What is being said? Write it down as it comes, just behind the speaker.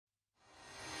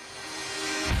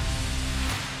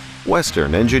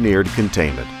Western Engineered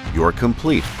Containment, your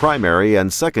complete primary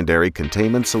and secondary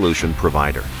containment solution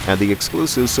provider and the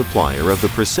exclusive supplier of the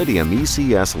Precidium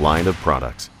ECS line of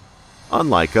products.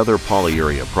 Unlike other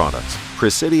polyurea products,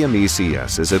 Precidium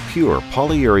ECS is a pure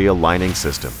polyurea lining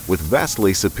system with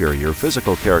vastly superior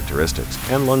physical characteristics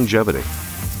and longevity.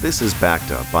 This is backed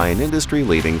up by an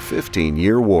industry-leading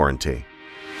 15-year warranty.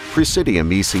 Precidium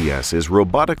ECS is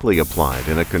robotically applied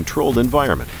in a controlled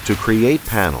environment to create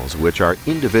panels which are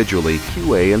individually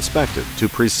QA inspected to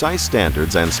precise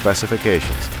standards and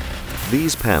specifications.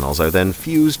 These panels are then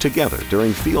fused together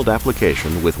during field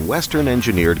application with Western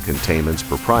Engineered Containment's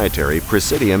proprietary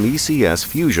Precidium ECS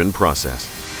fusion process.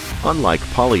 Unlike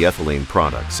polyethylene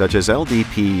products such as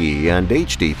LDPE and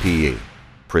HDPE,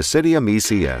 Precidium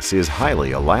ECS is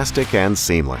highly elastic and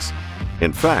seamless.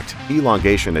 In fact,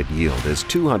 elongation at yield is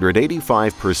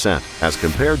 285% as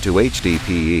compared to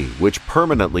HDPE, which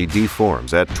permanently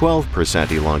deforms at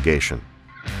 12% elongation.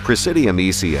 Precidium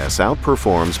ECS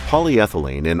outperforms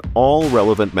polyethylene in all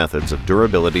relevant methods of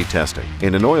durability testing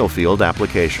in an oil field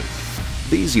application.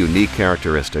 These unique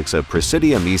characteristics of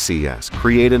Precidium ECS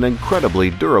create an incredibly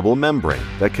durable membrane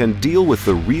that can deal with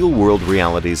the real-world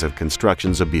realities of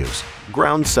construction's abuse,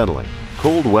 ground settling,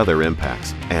 cold weather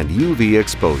impacts, and UV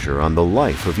exposure on the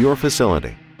life of your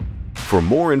facility. For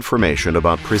more information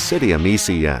about Precidium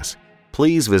ECS,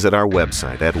 please visit our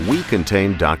website at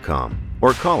wecontain.com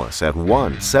or call us at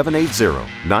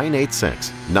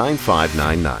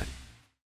 1-780-986-9599.